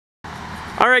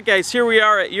Alright guys, here we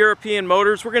are at European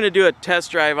Motors. We're going to do a test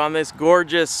drive on this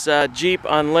gorgeous Jeep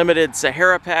Unlimited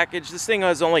Sahara package. This thing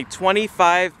has only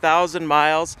 25,000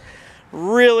 miles.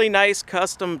 Really nice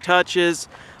custom touches,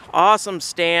 awesome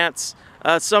stance.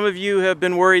 Some of you have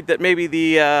been worried that maybe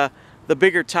the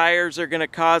bigger tires are going to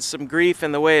cause some grief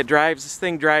in the way it drives. This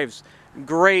thing drives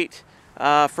great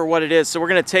for what it is. So we're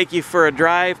going to take you for a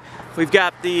drive. We've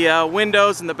got the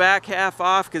windows in the back half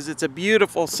off because it's a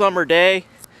beautiful summer day.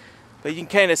 But you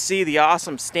can kind of see the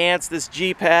awesome stance this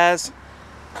Jeep has.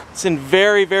 It's in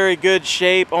very, very good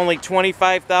shape. Only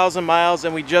 25,000 miles,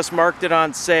 and we just marked it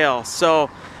on sale. So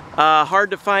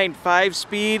hard to find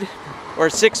 5-speed or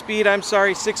 6-speed, I'm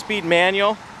sorry, 6-speed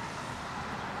manual.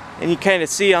 And you kind of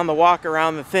see on the walk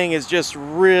around, the thing is just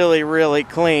really, really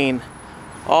clean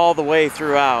all the way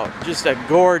throughout. Just a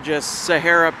gorgeous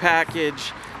Sahara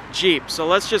package Jeep. So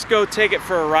let's just go take it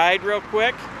for a ride real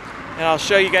quick, and I'll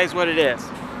show you guys what it is.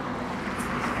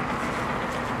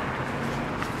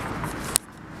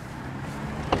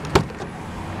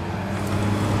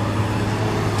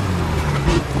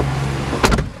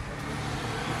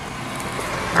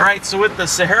 Alright, so with the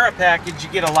Sahara package, you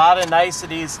get a lot of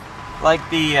niceties like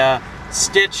the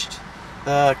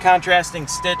contrasting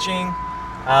stitching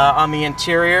on the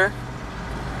interior.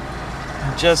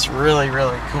 Just really,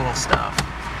 really cool stuff.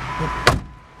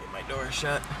 Get my door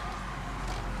shut.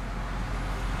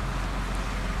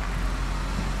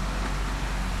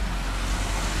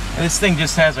 And this thing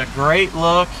just has a great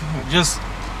look, just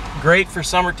great for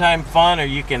summertime fun, or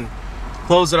you can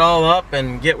close it all up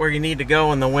and get where you need to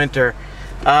go in the winter.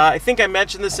 I think I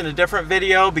mentioned this in a different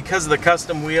video. Because of the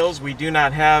custom wheels, we do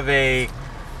not have a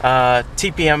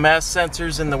TPMS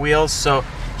sensors in the wheels, so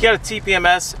you got a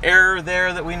TPMS error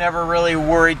there that we never really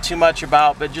worried too much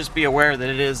about, but just be aware that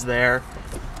it is there.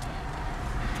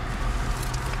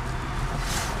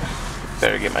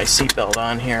 Better get my seatbelt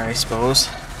on here, I suppose.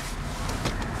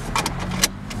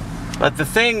 But the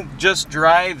thing just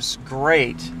drives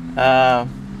great,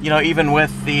 you know, even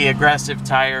with the aggressive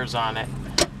tires on it.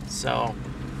 So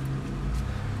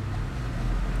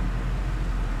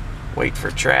wait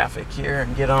for traffic here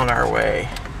and get on our way.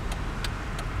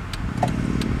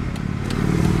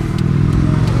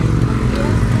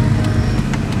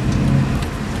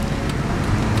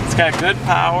 It's got good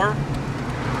power,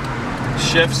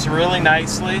 shifts really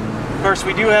nicely. Of course,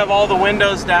 we do have all the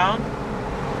windows down.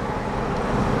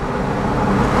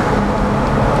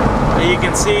 But you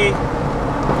can see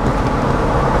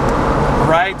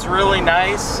ride's really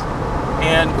nice,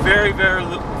 and very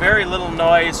little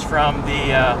noise from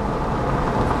the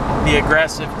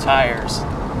aggressive tires. In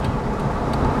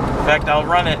fact, I'll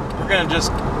run it. We're gonna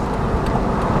just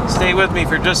stay with me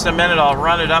for just a minute. I'll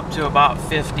run it up to about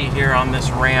 50 here on this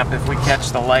ramp if we catch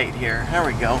the light here. There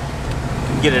we go.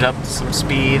 Get it up to some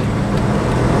speed.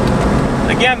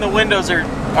 Again, the windows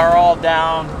are all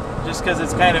down just because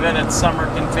it's kind of in its summer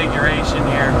configuration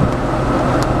here.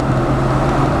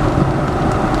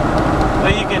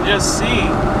 But you can just see,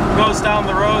 it goes down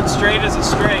the road straight as a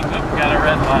string. Oop, got a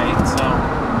red light. So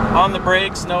on the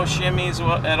brakes, no shimmies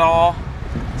at all.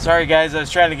 Sorry guys, I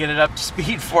was trying to get it up to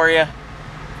speed for you.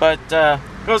 But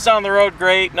goes down the road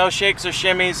great, no shakes or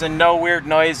shimmies, and no weird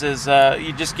noises.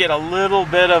 You just get a little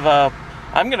bit of a,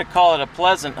 I'm gonna call it a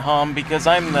pleasant hum, because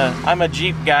I'm a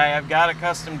Jeep guy. I've got a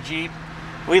custom Jeep.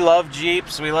 We love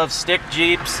Jeeps, we love stick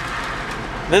Jeeps.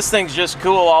 This thing's just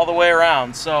cool all the way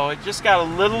around. So it just got a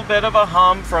little bit of a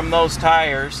hum from those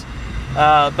tires,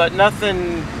 but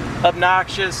nothing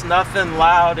obnoxious, nothing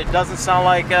loud. It doesn't sound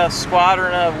like a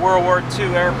squadron of World War II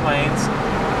airplanes.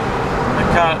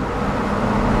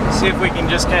 See if we can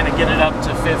just kind of get it up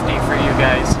to 50 for you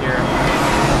guys here.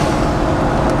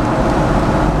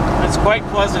 It's quite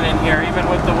pleasant in here, even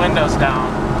with the windows down.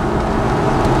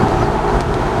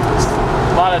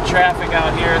 A lot of traffic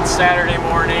out here. It's Saturday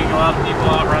morning, a lot of people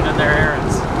out running their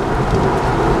errands.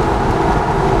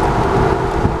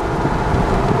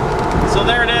 So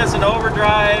there it is, an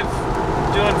overdrive,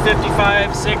 doing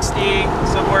 55, 60,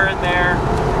 somewhere in there.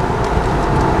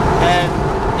 And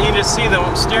you can just see the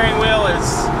steering wheel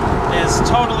is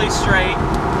totally straight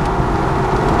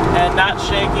and not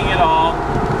shaking at all.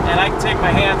 And I can take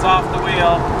my hands off the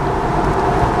wheel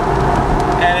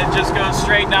and it just goes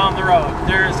straight down the road.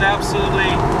 There is absolutely,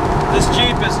 this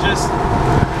Jeep is just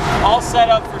all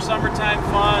set up for summertime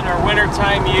fun or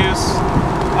wintertime use.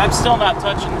 I'm still not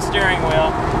touching the steering wheel.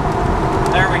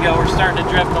 There we go, we're starting to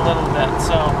drift a little bit.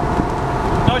 So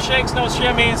no shakes, no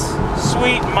shimmies,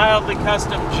 sweet, mildly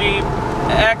custom Jeep,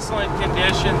 excellent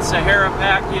condition, Sahara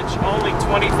package, only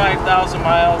 25,000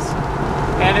 miles.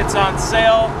 And it's on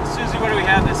sale. Susie, what do we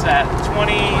have this at?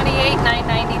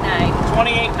 $28,999.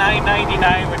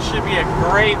 $28,999, which should be a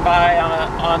great buy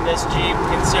on this Jeep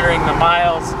considering the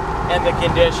miles and the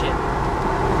condition.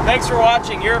 Thanks for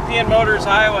watching.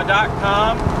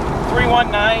 EuropeanMotorsIowa.com,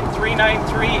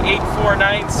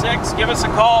 319-393-8496. Give us a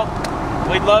call.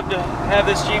 We'd love to have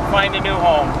this Jeep find a new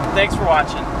home. Thanks for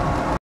watching.